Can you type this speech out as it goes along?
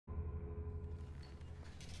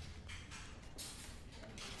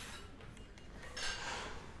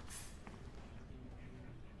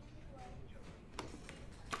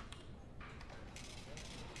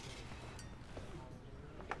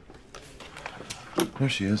There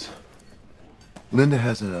she is. Linda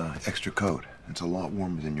has an extra coat. It's a lot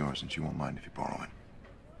warmer than yours, and she won't mind if you borrow it.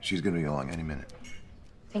 She's gonna be along any minute.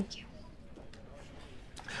 Thank you.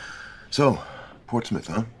 So, Portsmouth,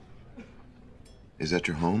 huh? Is that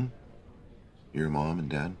your home? Your mom and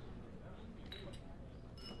dad?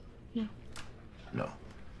 No. No.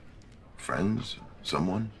 Friends?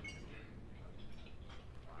 Someone?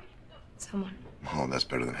 Someone. Oh, that's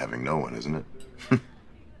better than having no one, isn't it?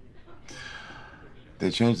 They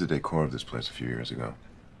changed the decor of this place a few years ago.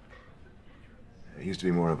 It used to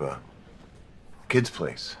be more of a kid's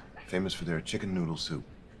place, famous for their chicken noodle soup.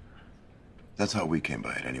 That's how we came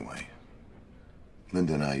by it anyway.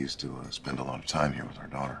 Linda and I used to spend a lot of time here with our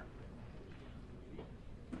daughter.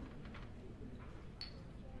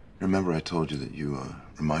 Remember I told you that you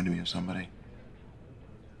reminded me of somebody?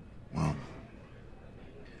 Well,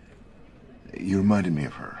 you reminded me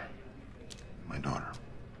of her, my daughter.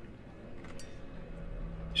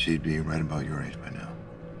 She'd be right about your age by now.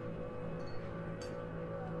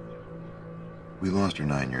 We lost her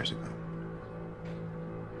 9 years ago.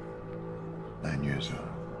 9 years,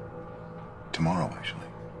 tomorrow, actually.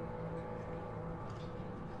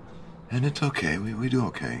 And it's okay, we do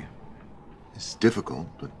okay. It's difficult,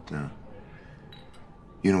 but,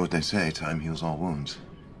 you know what they say, time heals all wounds.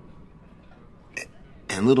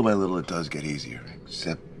 And little by little, it does get easier,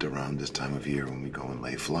 except around this time of year when we go and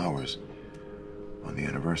lay flowers on the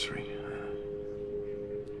anniversary.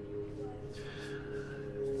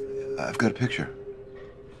 I've got a picture.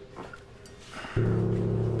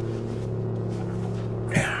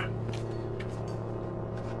 Yeah.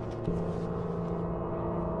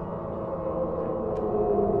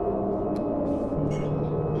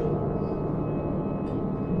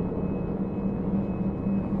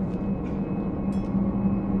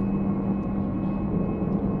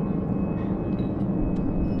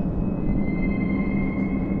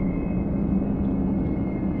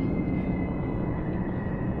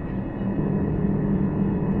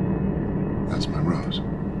 That's my Rose.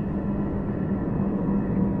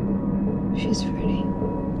 She's pretty.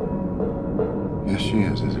 Yes, she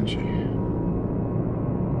is, isn't she?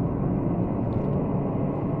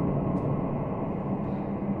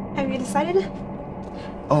 Have you decided?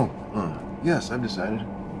 Oh, yes, I've decided.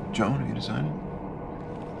 Joan, have you decided?